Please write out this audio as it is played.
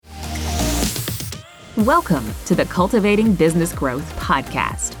Welcome to the Cultivating Business Growth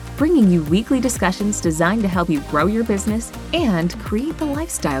podcast, bringing you weekly discussions designed to help you grow your business and create the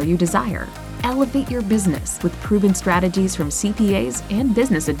lifestyle you desire. Elevate your business with proven strategies from CPAs and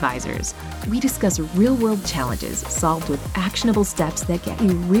business advisors. We discuss real-world challenges solved with actionable steps that get you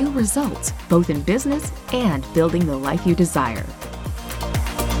real results, both in business and building the life you desire.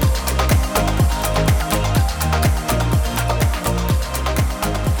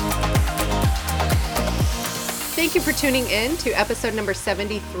 Thank you for tuning in to episode number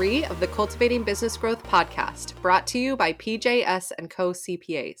 73 of the Cultivating Business Growth podcast, brought to you by PJS & Co.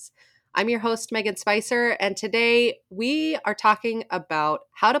 CPAs. I'm your host, Megan Spicer, and today we are talking about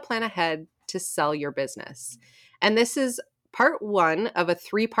how to plan ahead to sell your business. And this is part one of a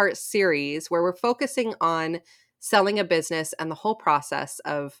three-part series where we're focusing on selling a business and the whole process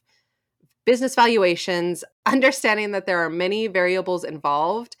of business valuations, understanding that there are many variables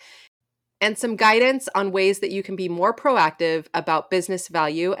involved, and some guidance on ways that you can be more proactive about business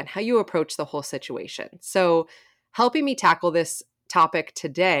value and how you approach the whole situation. So helping me tackle this topic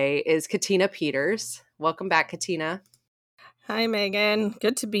today is Katina Peters. Welcome back, Katina. Hi, Megan.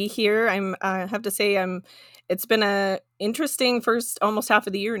 Good to be here. I have to say, it's been a interesting first almost half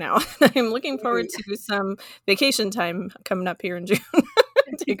of the year now. I'm looking forward to some vacation time coming up here in June.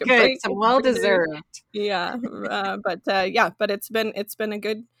 Take a break. Some well-deserved. Yeah. But it's been a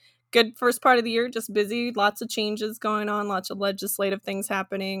good first part of the year, just busy, lots of changes going on, lots of legislative things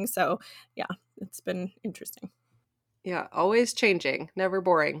happening. So yeah, it's been interesting. Yeah, always changing, never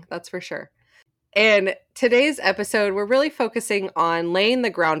boring, that's for sure. In today's episode, we're really focusing on laying the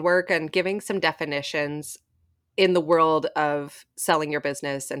groundwork and giving some definitions in the world of selling your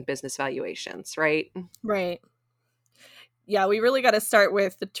business and business valuations, right? Right. Yeah, we really got to start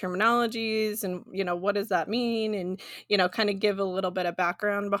with the terminologies and, what does that mean? And, kind of give a little bit of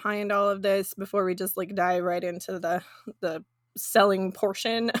background behind all of this before we just dive right into the selling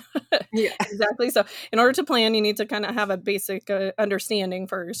portion. Yeah. Exactly. So in order to plan, you need to kind of have a basic understanding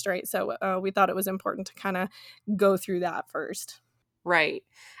first, right? So we thought it was important to kind of go through that first. Right.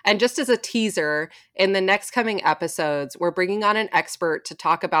 And just as a teaser, in the next coming episodes, we're bringing on an expert to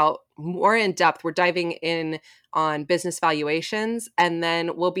talk about more in depth. We're diving in on business valuations, and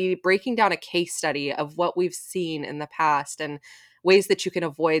then we'll be breaking down a case study of what we've seen in the past and ways that you can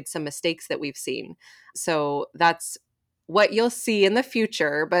avoid some mistakes that we've seen. So that's what you'll see in the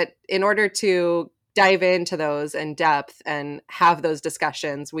future. But in order to dive into those in depth and have those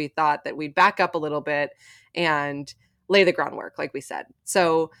discussions, we thought that we'd back up a little bit and lay the groundwork, like we said.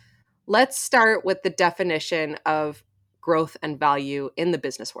 So let's start with the definition of growth and value in the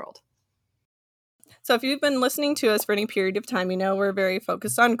business world. So if you've been listening to us for any period of time, we're very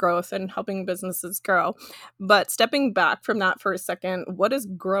focused on growth and helping businesses grow. But stepping back from that for a second, what does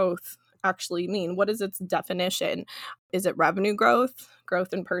growth actually mean? What is its definition? Is it revenue growth,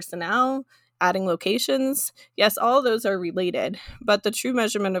 growth in personnel, adding locations? Yes, all of those are related, but the true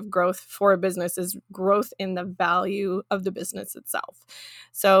measurement of growth for a business is growth in the value of the business itself.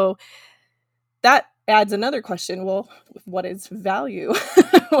 So that adds another question. Well, what is value?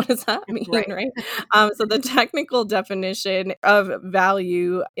 What does that mean, right? So the technical definition of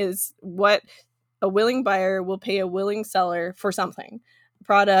value is what a willing buyer will pay a willing seller for something, a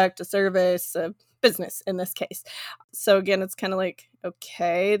product, a service, a business in this case. So again, it's kind of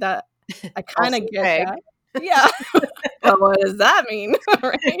okay, that I kind of get that. Yeah. But what does that mean?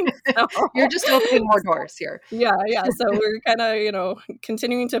 Right? So, you're just opening more doors here. Yeah. So we're kind of,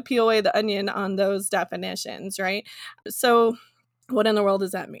 continuing to peel away the onion on those definitions, right? So what in the world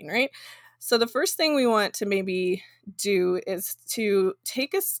does that mean, right? So the first thing we want to maybe do is to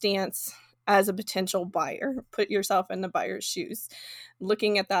take a stance as a potential buyer. Put yourself in the buyer's shoes,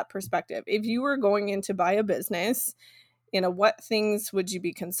 looking at that perspective. If you were going in to buy a business, what things would you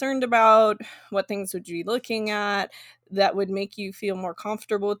be concerned about? What things would you be looking at that would make you feel more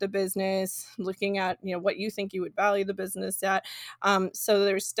comfortable with the business? Looking at, what you think you would value the business at. So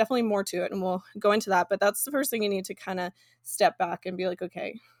there's definitely more to it, and we'll go into that. But that's the first thing you need to kind of step back and be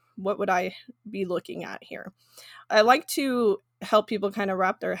okay, what would I be looking at here? I like to help people kind of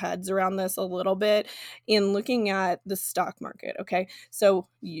wrap their heads around this a little bit in looking at the stock market. Okay. So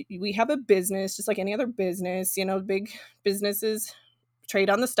we have a business just like any other business, big businesses trade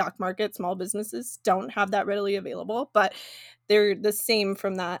on the stock market. Small businesses don't have that readily available, but they're the same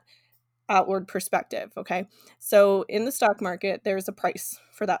from that outward perspective. Okay. So in the stock market, there's a price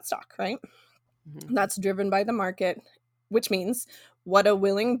for that stock, right? Mm-hmm. That's driven by the market, which means what a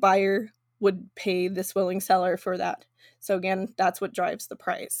willing buyer would pay this willing seller for that. So again, that's what drives the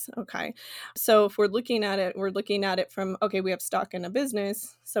price. Okay. So if we're looking at it from, okay, we have stock in a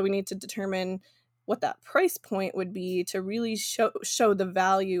business. So we need to determine what that price point would be to really show the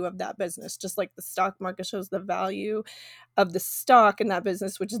value of that business, just like the stock market shows the value of the stock in that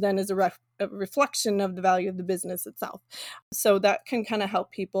business, which then is a reflection of the value of the business itself. So that can kind of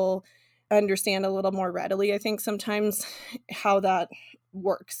help people understand a little more readily, I think, sometimes how that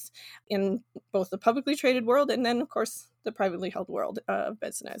works in both the publicly traded world and then, of course, the privately held world of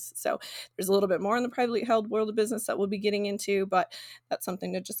business. So there's a little bit more in the privately held world of business that we'll be getting into, but that's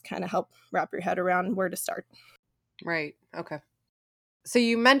something to just kind of help wrap your head around where to start. Right. Okay. So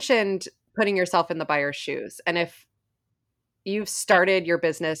you mentioned putting yourself in the buyer's shoes. And if you've started your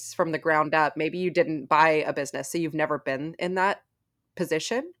business from the ground up, maybe you didn't buy a business, so you've never been in that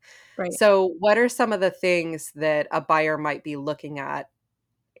position. Right. So what are some of the things that a buyer might be looking at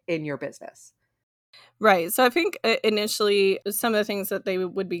in your business? Right. So I think initially some of the things that they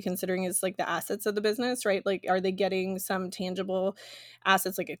would be considering is like the assets of the business, right? Like, are they getting some tangible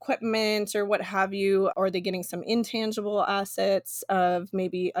assets like equipment or what have you? Or are they getting some intangible assets of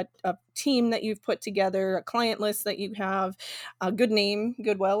maybe a team that you've put together, a client list that you have, a good name,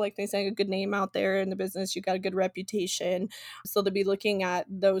 goodwill, like they say, a good name out there in the business, you've got a good reputation. So they'll be looking at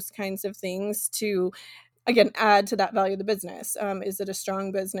those kinds of things to, again, add to that value of the business. Is it a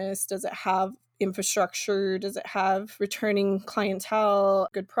strong business? Does it have infrastructure? Does it have returning clientele,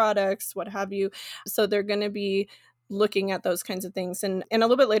 good products, what have you? So they're going to be looking at those kinds of things. And a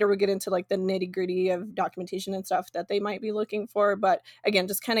little bit later, we'll get into like the nitty gritty of documentation and stuff that they might be looking for. But again,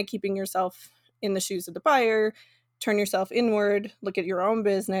 just kind of keeping yourself in the shoes of the buyer, turn yourself inward, look at your own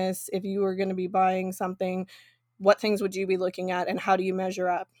business. If you were going to be buying something, what things would you be looking at and how do you measure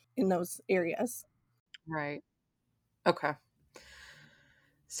up in those areas? Right. Okay.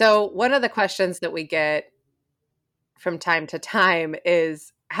 So one of the questions that we get from time to time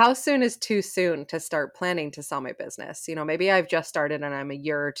is, how soon is too soon to start planning to sell my business? Maybe I've just started and I'm a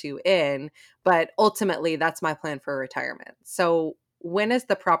year or two in, but ultimately that's my plan for retirement. So when is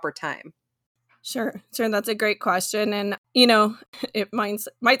the proper time? Sure. That's a great question. And, it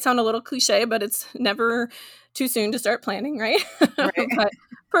might sound a little cliche, but it's never too soon to start planning, right? Right. But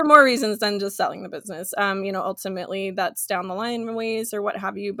for more reasons than just selling the business. Ultimately that's down the line ways or what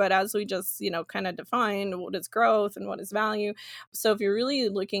have you. But as we just, kind of defined, what is growth and what is value. So if you're really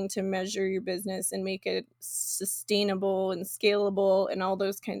looking to measure your business and make it sustainable and scalable and all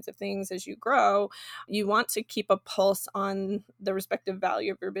those kinds of things as you grow, you want to keep a pulse on the respective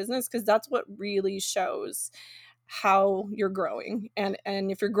value of your business, because that's what really shows how you're growing and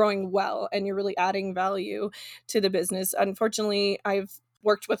if you're growing well and you're really adding value to the business. Unfortunately, I've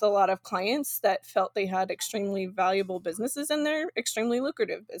worked with a lot of clients that felt they had extremely valuable businesses and they're extremely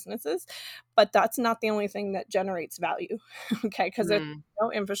lucrative businesses, but that's not the only thing that generates value. Okay, because there's no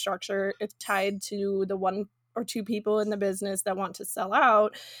infrastructure, it's tied to the one or two people in the business that want to sell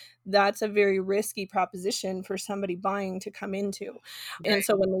out. That's a very risky proposition for somebody buying to come into. Right. And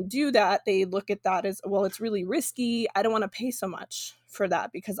so when they do that, they look at that as, well, it's really risky. I don't want to pay so much for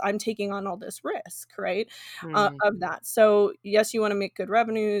that because I'm taking on all this risk, right? Of that. So yes, you want to make good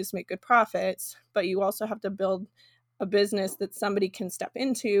revenues, make good profits, but you also have to build a business that somebody can step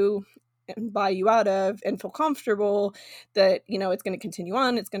into and buy you out of and feel comfortable that, it's going to continue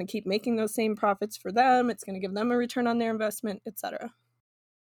on. It's going to keep making those same profits for them. It's going to give them a return on their investment, etc.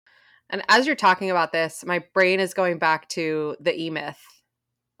 And as you're talking about this, my brain is going back to the E-Myth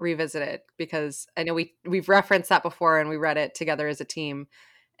Revisited, because I know we've referenced that before and we read it together as a team.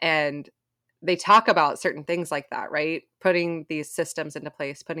 And they talk about certain things like that, right? Putting these systems into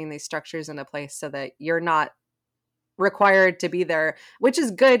place, putting these structures into place so that you're not required to be there, which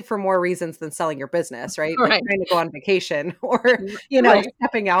is good for more reasons than selling your business, right? Like Right. trying to go on vacation or, Right.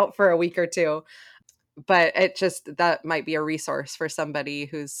 stepping out for a week or two. But that might be a resource for somebody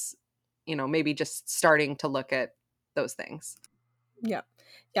who's, maybe just starting to look at those things. Yeah.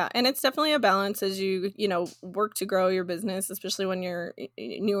 Yeah. And it's definitely a balance as you, work to grow your business, especially when you're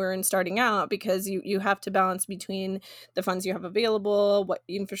newer and starting out, because you have to balance between the funds you have available, what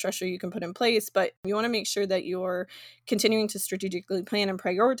infrastructure you can put in place. But you want to make sure that you're continuing to strategically plan and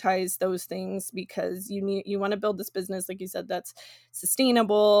prioritize those things, because you want to build this business, like you said, that's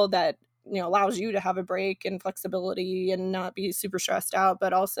sustainable, that allows you to have a break and flexibility and not be super stressed out,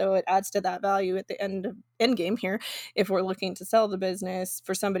 but also it adds to that value at the end game here. If we're looking to sell the business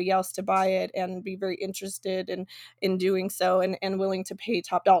for somebody else to buy it and be very interested in doing so and willing to pay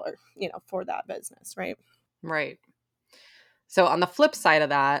top dollar, for that business, right? Right. So on the flip side of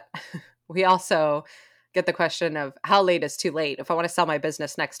that, we also get the question of how late is too late. If I want to sell my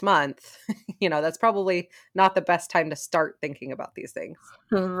business next month, that's probably not the best time to start thinking about these things.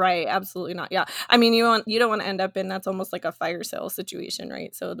 Right, absolutely not. Yeah. I mean, you don't want to end up in that's almost like a fire sale situation,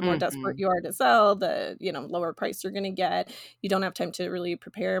 right? So the more desperate you are to sell, the, lower price you're going to get. You don't have time to really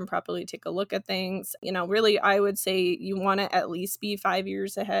prepare and properly take a look at things. Really, I would say you want to at least be 5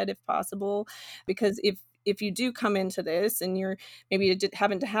 years ahead if possible, because if you do come into this and you're maybe you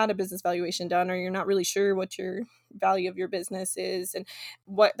haven't had a business valuation done, or you're not really sure what your value of your business is, and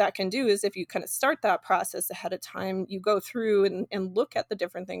what that can do is if you kind of start that process ahead of time, you go through and look at the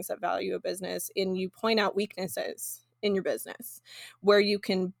different things that value a business, and you point out weaknesses in your business where you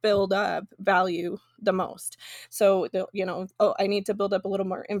can build up value the most. So, I need to build up a little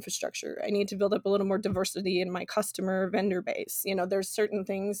more infrastructure. I need to build up a little more diversity in my customer vendor base. There's certain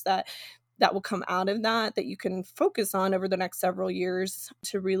things that will come out of that you can focus on over the next several years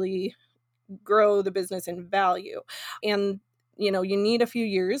to really grow the business in value. And you need a few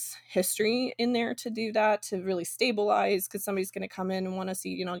years history in there to do that, to really stabilize, because somebody's going to come in and want to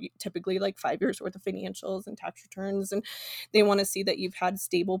see, typically like 5 years worth of financials and tax returns, and they want to see that you've had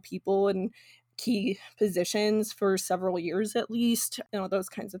stable people and key positions for several years at least, those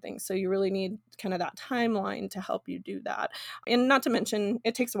kinds of things. So you really need kind of that timeline to help you do that. And not to mention,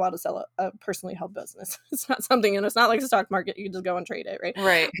 it takes a while to sell a personally held business. It's not something, it's not like the stock market, you can just go and trade it, right?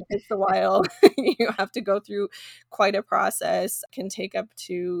 Right. It takes a while. You have to go through quite a process. It can take up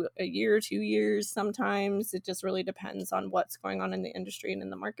to a year, 2 years sometimes. It just really depends on what's going on in the industry and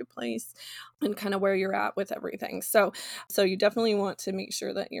in the marketplace, and kind of where you're at with everything. So you definitely want to make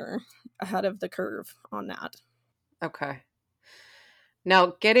sure that you're ahead of the curve on that. Okay.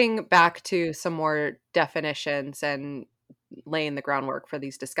 Now, getting back to some more definitions and laying the groundwork for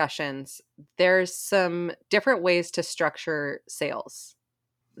these discussions, there's some different ways to structure sales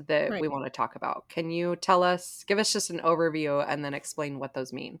that Right. we want to talk about. Can you give us just an overview and then explain what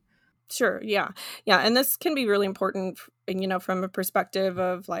those mean? Sure. Yeah. Yeah. And this can be really important, from a perspective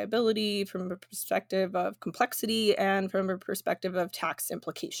of liability, from a perspective of complexity, and from a perspective of tax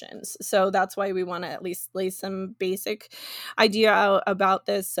implications. So that's why we want to at least lay some basic idea out about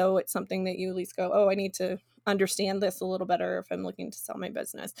this. So it's something that you at least go, oh, I need to understand this a little better if I'm looking to sell my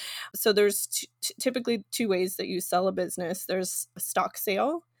business. So there's typically 2 ways that you sell a business. There's a stock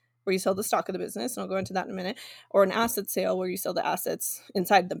sale, where you sell the stock of the business, and I'll go into that in a minute, or an asset sale where you sell the assets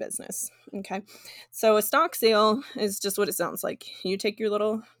inside the business. Okay. So a stock sale is just what it sounds like. You take your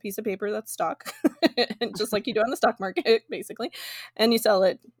little piece of paper that's stock, and just like you do on the stock market, basically, and you sell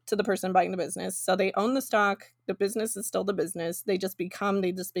it to the person buying the business. So they own the stock. The business is still the business. They just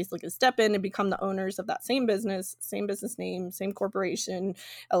basically step in and become the owners of that same business name, same corporation,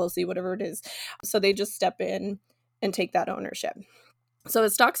 LLC, whatever it is. So they just step in and take that ownership. So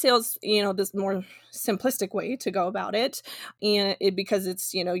a stock sales, this more simplistic way to go about it, and because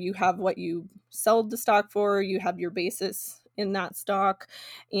it's, you have what you sold the stock for, you have your basis in that stock,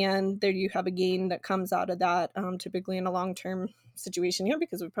 and there you have a gain that comes out of that, typically in a long-term situation here,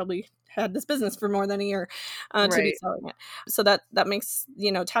 because we've probably had this business for more than a year to be Right. selling it. So that makes,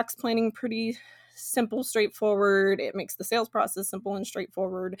 tax planning pretty simple, straightforward. It makes the sales process simple and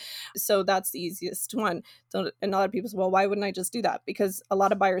straightforward. So that's the easiest one. So, and a lot of people say, well, why wouldn't I just do that? Because a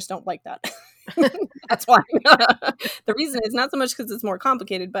lot of buyers don't like that. That's why. The reason is not so much because it's more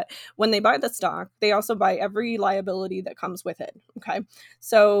complicated, but when they buy the stock, they also buy every liability that comes with it. Okay.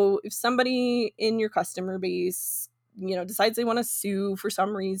 So if somebody in your customer base, decides they want to sue for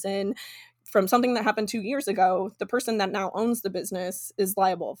some reason from something that happened 2 years ago, the person that now owns the business is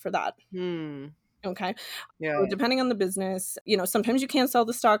liable for that. Okay. Yeah. So depending on the business, sometimes you can sell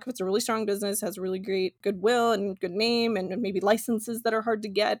the stock if it's a really strong business, has really great goodwill and good name, and maybe licenses that are hard to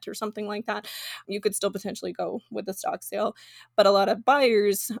get or something like that. You could still potentially go with the stock sale. But a lot of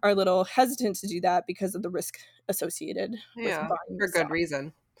buyers are a little hesitant to do that because of the risk associated with buying for the good stock.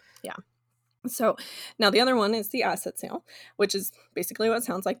 reason. Yeah. So now the other one is the asset sale, which is basically what it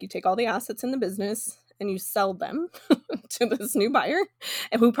sounds like. You take all the assets in the business and you sell them to this new buyer,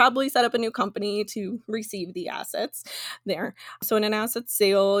 and who probably set up a new company to receive the assets there. So in an asset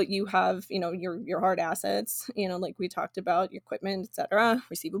sale, you have, your hard assets, like we talked about, your equipment, etc.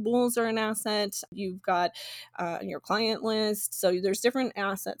 Receivables are an asset. You've got your client list. So there's different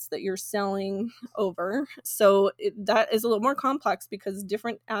assets that you're selling over. So that is a little more complex because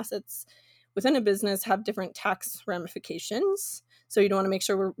different assets within a business have different tax ramifications. So you don't want to make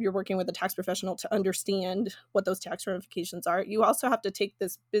sure you're working with a tax professional to understand what those tax ramifications are. You also have to take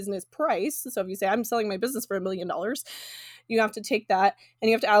this business price. So if you say, I'm selling my business for $1 million, you have to take that and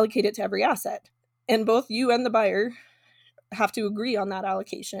you have to allocate it to every asset. And both you and the buyer have to agree on that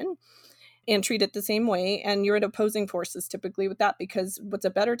allocation. and treat it the same way. And you're at opposing forces typically with that, because what's a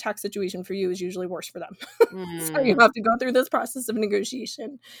better tax situation for you is usually worse for them. So you have to go through this process of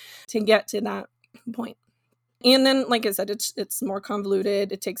negotiation to get to that point. And then, like I said, it's more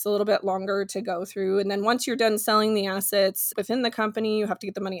convoluted. It takes a little bit longer to go through. And then once you're done selling the assets within the company, you have to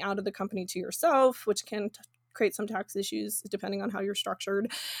get the money out of the company to yourself, which can create some tax issues depending on how you're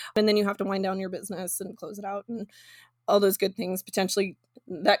structured. And then you have to wind down your business and close it out and all those good things potentially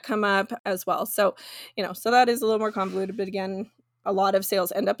that come up as well. So, so that is a little more convoluted. But again, a lot of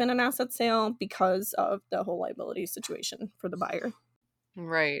sales end up in an asset sale because of the whole liability situation for the buyer.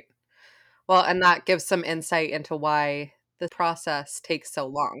 Right. Well, and that gives some insight into why the process takes so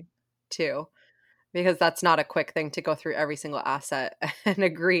long, too, because that's not a quick thing to go through every single asset and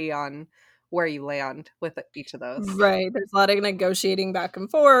agree on where you land with each of those. Right. There's a lot of negotiating back and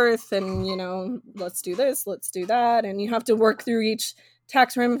forth and, let's do this, let's do that. And you have to work through each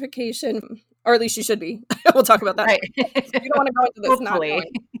tax ramification, or at least you should be. We'll talk about that. Right. You don't want to go into this not knowing.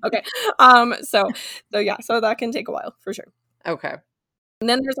 Okay. So that can take a while for sure. Okay. And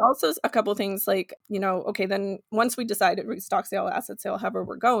then there's also a couple things like, okay, then once we decide stock sale, asset sale, however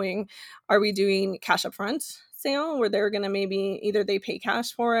we're going, are we doing cash up front sale where they're going to maybe either they pay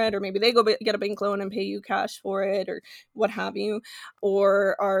cash for it, or maybe they go get a bank loan and pay you cash for it, or what have you?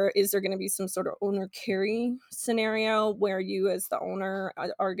 Or is there going to be some sort of owner carry scenario where you as the owner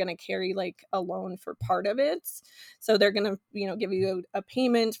are going to carry like a loan for part of it? So they're going to, give you a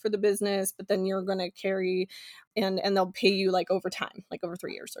payment for the business, but then you're going to carry and they'll pay you like over time, like over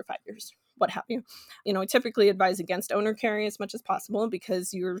 3 years or 5 years, what have you. I typically advise against owner carry as much as possible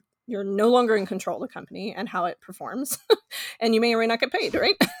because you're no longer in control of the company and how it performs. And you may or may not get paid,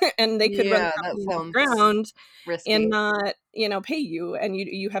 right? And they could run the company into the ground risky. And not, pay you, and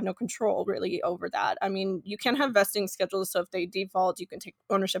you have no control really over that. I mean, you can have vesting schedules, so if they default, you can take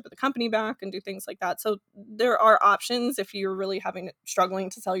ownership of the company back and do things like that. So there are options if you're really struggling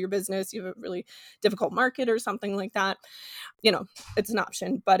to sell your business, you have a really difficult market or something like that. It's an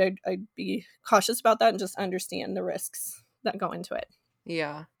option, but I'd be cautious about that and just understand the risks that go into it.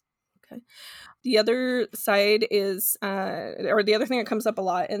 Yeah. Okay. The other side is, or the other thing that comes up a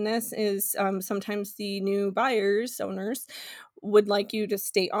lot in this is sometimes the new owners would like you to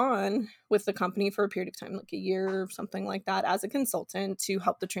stay on with the company for a period of time, like a year or something like that, as a consultant to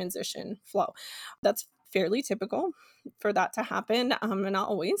help the transition flow. That's fairly typical for that to happen, and not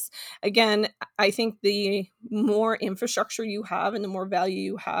always. Again, I think the more infrastructure you have and the more value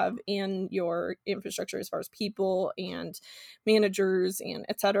you have in your infrastructure as far as people and managers and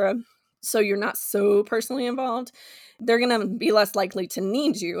et cetera, so you're not so personally involved, they're going to be less likely to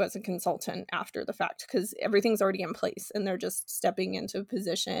need you as a consultant after the fact because everything's already in place and they're just stepping into a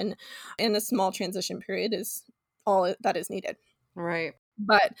position, and a small transition period is all that is needed. Right.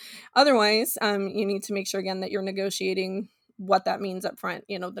 But otherwise, you need to make sure, again, that you're negotiating what that means up front,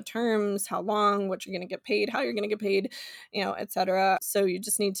 the terms, how long, what you're going to get paid, how you're going to get paid, et cetera. So you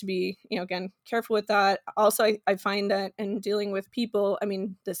just need to be, again, careful with that. Also, I find that in dealing with people, I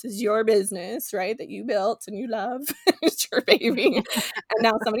mean, this is your business, right? That you built and you love. It's your baby. And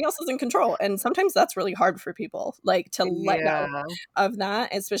now somebody else is in control. And sometimes that's really hard for people, like to let go of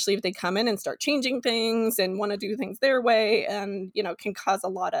that, especially if they come in and start changing things and want to do things their way, and, can cause a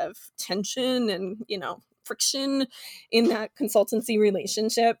lot of tension and, friction in that consultancy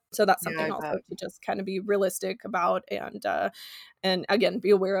relationship. So that's something also to just kind of be realistic about and again, be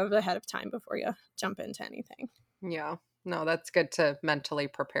aware of ahead of time before you jump into anything. Yeah. No, that's good to mentally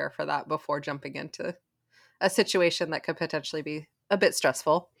prepare for that before jumping into a situation that could potentially be a bit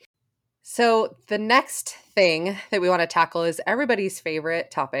stressful. So the next thing that we want to tackle is everybody's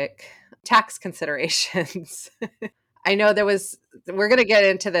favorite topic, tax considerations. I know we're going to get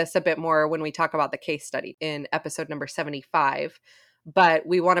into this a bit more when we talk about the case study in episode number 75, but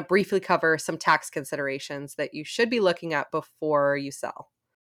we want to briefly cover some tax considerations that you should be looking at before you sell.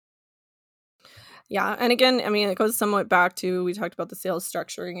 Yeah. And again, I mean, it goes somewhat back to, we talked about the sales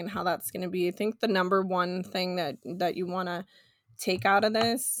structuring and how that's going to be. I think the number one thing that you want to take out of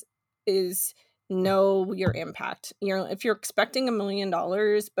this is know your impact. If you're expecting $1 million,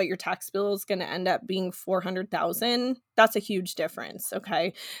 but your tax bill is going to end up being $400,000, that's a huge difference.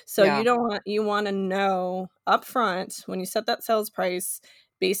 Okay. So you want to know upfront when you set that sales price,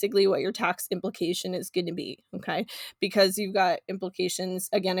 basically what your tax implication is going to be. Okay. Because you've got implications,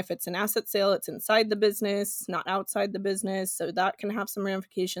 again, if it's an asset sale, it's inside the business, not outside the business. So that can have some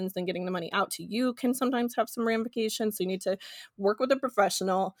ramifications. Then getting the money out to you can sometimes have some ramifications. So you need to work with a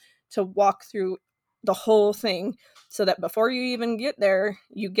professional to walk through the whole thing so that before you even get there,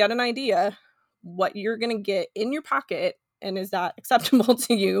 you get an idea what you're going to get in your pocket And is that acceptable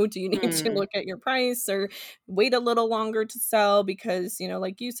to you? Do you need to Mm, look at your price or wait a little longer to sell? Because,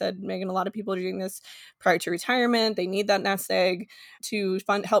 like you said, Megan, a lot of people are doing this prior to retirement. They need that nest egg to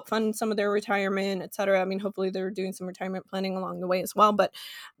help fund some of their retirement, et cetera. I mean, hopefully they're doing some retirement planning along the way as well. But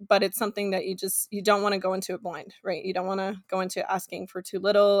it's something that you don't want to go into it blind, right? You don't want to go into asking for too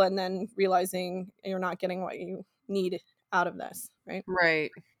little and then realizing you're not getting what you need out of this, right?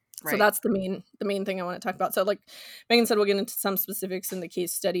 right. So Right. that's the main thing I want to talk about. So like Megan said, we'll get into some specifics in the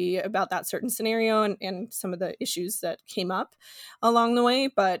case study about that certain scenario and some of the issues that came up along the way.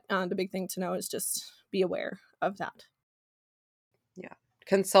 But the big thing to know is just be aware of that. Yeah.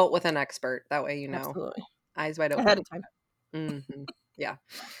 Consult with an expert. That way, Absolutely. eyes wide Ahead open. of time. Yeah.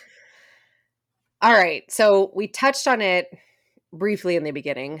 All right. So we touched on it briefly in the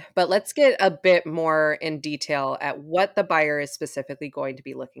beginning, but let's get a bit more in detail at what the buyer is specifically going to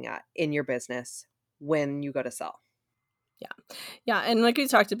be looking at in your business when you go to sell. Yeah. And like we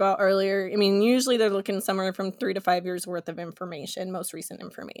talked about earlier, I mean, usually they're looking somewhere from 3 to 5 years worth of information, most recent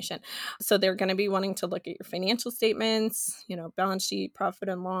information. So they're going to be wanting to look at your financial statements, balance sheet, profit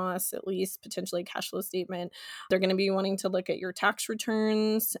and loss, at least potentially cash flow statement. They're going to be wanting to look at your tax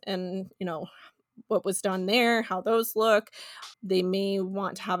returns and, what was done there, how those look. They may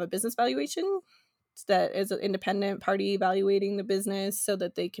want to have a business valuation that is an independent party evaluating the business so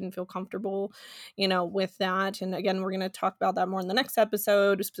that they can feel comfortable, with that. And again, we're going to talk about that more in the next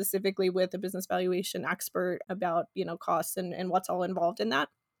episode, specifically with a business valuation expert about, costs and what's all involved in that.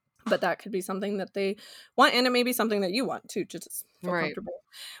 But that could be something that they want, and it may be something that you want to just feel Right. comfortable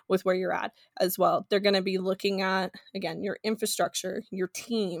with where you're at as well. They're going to be looking at, again, your infrastructure, your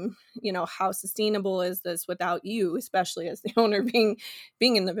team, how sustainable is this without you, especially as the owner being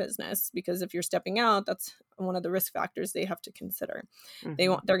in the business, because if you're stepping out, that's one of the risk factors they have to consider.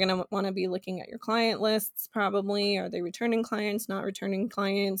 Mhm. They're going to want to be looking at your client lists. Probably, are they returning clients, not returning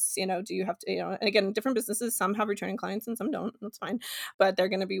clients? Do you have to, and again, different businesses, some have returning clients and some don't. That's fine. But they're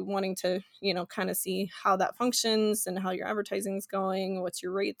going to be wanting to, kind of see how that functions and how your advertising is going, what's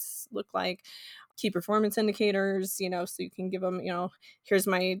your rates look like, key performance indicators, so you can give them, here's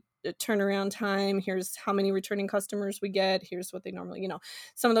my turnaround time, here's how many returning customers we get, here's what they normally,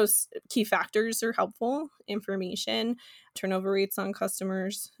 some of those key factors are helpful information. Turnover rates on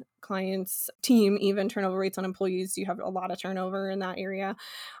customers, clients, team, even turnover rates on employees. Do you have a lot of turnover in that area?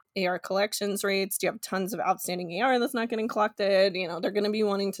 AR collections rates. Do you have tons of outstanding AR that's not getting collected? They're going to be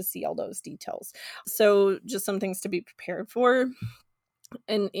wanting to see all those details. So just some things to be prepared for.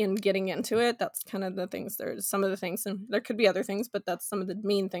 And in getting into it, that's kind of the things. There's some of the things, and there could be other things, but that's some of the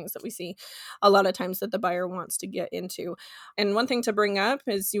main things that we see a lot of times that the buyer wants to get into. And one thing to bring up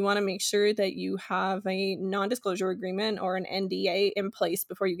is you want to make sure that you have a non-disclosure agreement or an NDA in place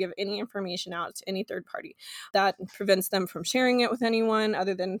before you give any information out to any third party. That prevents them from sharing it with anyone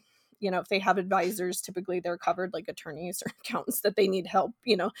other than, if they have advisors, typically they're covered, like attorneys or accountants that they need help,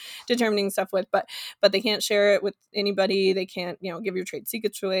 determining stuff with, but they can't share it with anybody. They can't, give your trade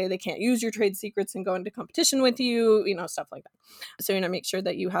secrets away. They can't use your trade secrets and go into competition with you, stuff like that. So, make sure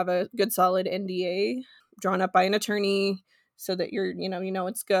that you have a good solid NDA drawn up by an attorney so that you're,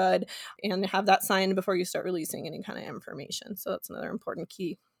 it's good, and have that signed before you start releasing any kind of information. So that's another important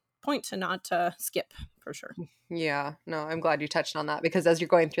key point to not skip, for sure. Yeah, no, I'm glad you touched on that because as you're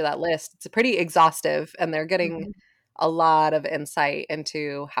going through that list, it's pretty exhaustive and they're getting a lot of insight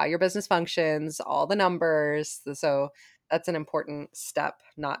into how your business functions, all the numbers. So that's an important step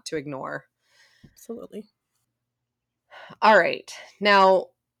not to ignore. Absolutely. All right. Now,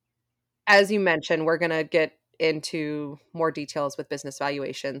 as you mentioned, we're going to get into more details with business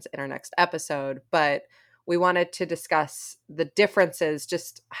valuations in our next episode, but we wanted to discuss the differences,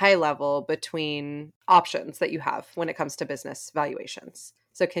 just high level, between options that you have when it comes to business valuations.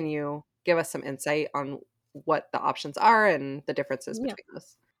 So can you give us some insight on what the options are and the differences between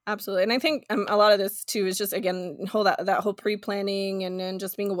those? Absolutely. And I think a lot of this too is just, again, that whole pre-planning and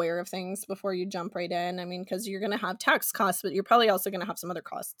just being aware of things before you jump right in. I mean, because you're going to have tax costs, but you're probably also going to have some other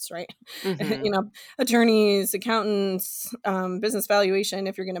costs, right? Mm-hmm. Attorneys, accountants, business valuation,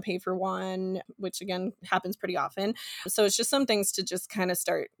 if you're going to pay for one, which again happens pretty often. So it's just some things to just kind of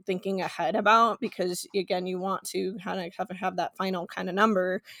start thinking ahead about, because again, you want to kind of have that final kind of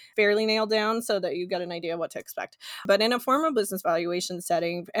number fairly nailed down so that you get an idea of what to expect. But in a formal business valuation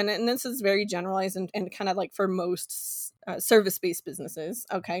setting, and this is very generalized and kind of like for most service-based businesses,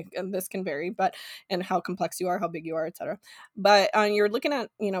 okay, and this can vary, but and how complex you are, how big you are, etc. But you're looking at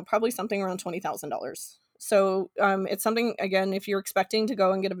probably something around $20,000. So it's something, again, if you're expecting to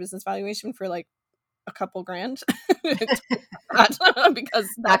go and get a business valuation for like a couple grand because that's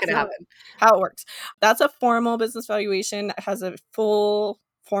Not going to happen. How it works. That's a formal business valuation. It has a full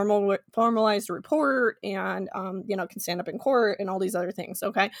formalized report and, can stand up in court and all these other things.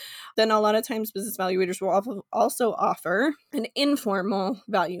 Okay. Then a lot of times business valuators will also offer an informal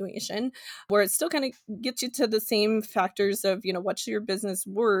valuation where it still kind of gets you to the same factors of, what's your business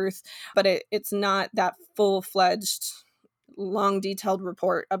worth, but it's not that full-fledged long detailed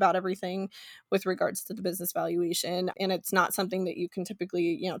report about everything with regards to the business valuation. And it's not something that you can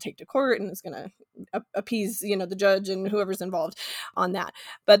typically, take to court and it's going to appease, the judge and whoever's involved on that.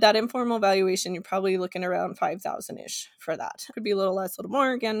 But that informal valuation, you're probably looking around 5,000-ish for that. Could be a little less, a little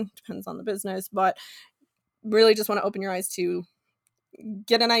more, again, depends on the business, but really just want to open your eyes to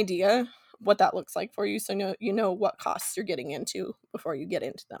get an idea what that looks like for you. So you know what costs you're getting into before you get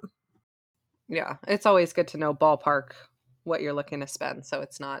into them. Yeah. It's always good to know ballpark what you're looking to spend, so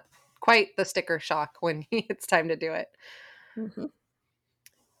it's not quite the sticker shock when it's time to do it. Mm-hmm.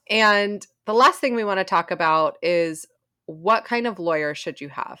 And the last thing we want to talk about is what kind of lawyer should you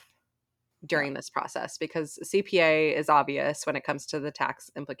have during this process, because CPA is obvious when it comes to the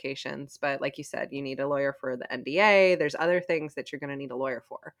tax implications, but like you said, you need a lawyer for the NDA. There's other things that you're going to need a lawyer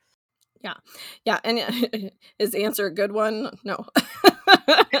for. Yeah. And is the answer a good one? No.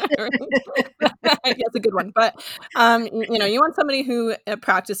 It's a good one. But, you want somebody who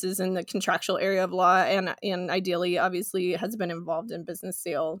practices in the contractual area of law and ideally, obviously, has been involved in business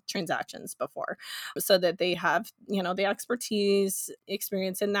sale transactions before so that they have, the expertise,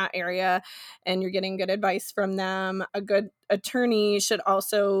 experience in that area, and you're getting good advice from them. A good attorney should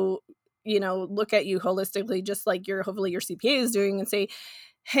also, look at you holistically, just like hopefully your CPA is doing, and say,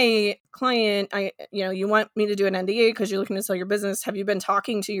 hey, client, you want me to do an NDA because you're looking to sell your business. Have you been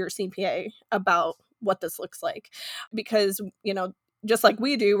talking to your CPA about what this looks like? Because, just like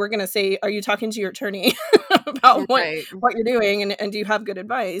we do, we're going to say, are you talking to your attorney about what you're doing? And do you have good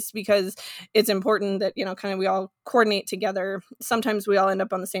advice? Because it's important that, kind of we all coordinate together. Sometimes we all end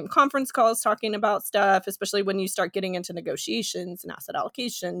up on the same conference calls talking about stuff, especially when you start getting into negotiations and asset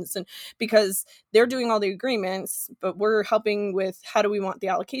allocations. And because they're doing all the agreements, but we're helping with how do we want the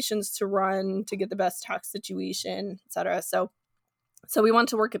allocations to run to get the best tax situation, et cetera. So we want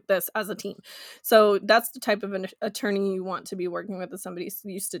to work at this as a team. So that's the type of an attorney you want to be working with, is somebody who's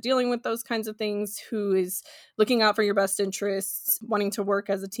used to dealing with those kinds of things, who is looking out for your best interests, wanting to work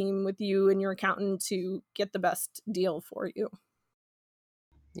as a team with you and your accountant to get the best deal for you.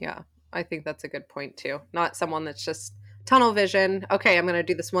 Yeah, I think that's a good point too. Not someone that's just tunnel vision. Okay, I'm going to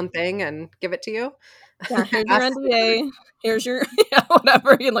do this one thing and give it to you. Yeah, here's your NDA. Here's your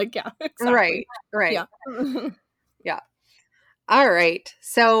whatever. You're like, yeah, exactly. Right. Yeah. Yeah. All right.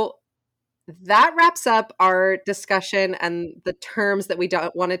 So that wraps up our discussion and the terms that we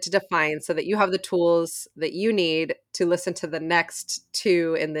wanted to define so that you have the tools that you need to listen to the next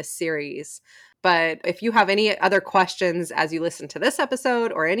two in this series. But if you have any other questions as you listen to this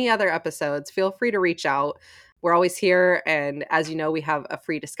episode or any other episodes, feel free to reach out. We're always here. And as you know, we have a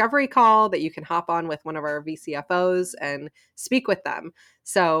free discovery call that you can hop on with one of our VCFOs and speak with them.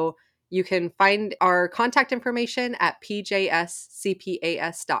 So you can find our contact information at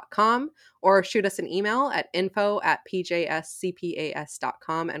pjscpas.com or shoot us an email at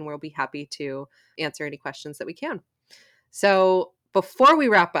info@pjscpas.com, and we'll be happy to answer any questions that we can. So before we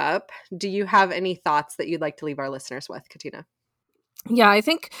wrap up, do you have any thoughts that you'd like to leave our listeners with, Katina? Yeah, I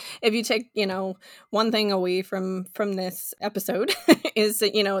think if you take, one thing away from this episode is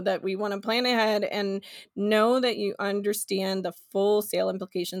that, that we want to plan ahead and know that you understand the full sale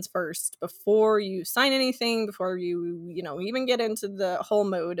implications first before you sign anything, before you, even get into the whole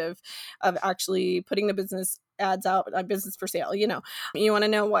mode of actually putting the business ads out, business for sale. You want to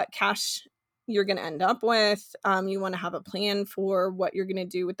know what cash you're going to end up with. You want to have a plan for what you're going to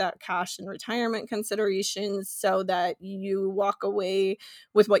do with that cash and retirement considerations so that you walk away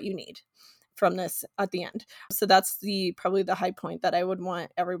with what you need from this at the end. So that's probably the high point that I would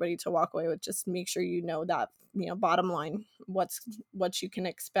want everybody to walk away with. Just make sure you know that, bottom line, what you can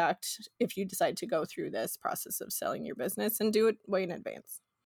expect if you decide to go through this process of selling your business, and do it way in advance.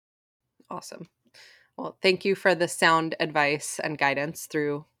 Awesome. Well, thank you for the sound advice and guidance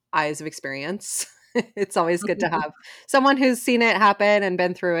through eyes of experience. It's always good to have someone who's seen it happen and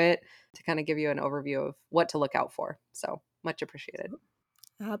been through it to kind of give you an overview of what to look out for. So much appreciated.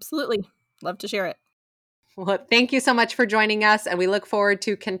 Absolutely. Love to share it. Well, thank you so much for joining us, and we look forward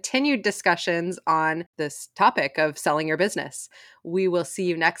to continued discussions on this topic of selling your business. We will see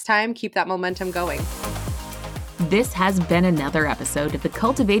you next time. Keep that momentum going. This has been another episode of the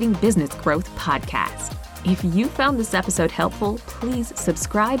Cultivating Business Growth podcast. If you found this episode helpful, please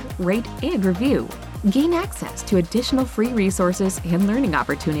subscribe, rate, and review. Gain access to additional free resources and learning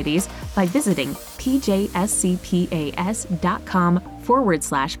opportunities by visiting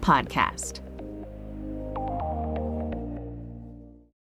pjscpas.com/podcast.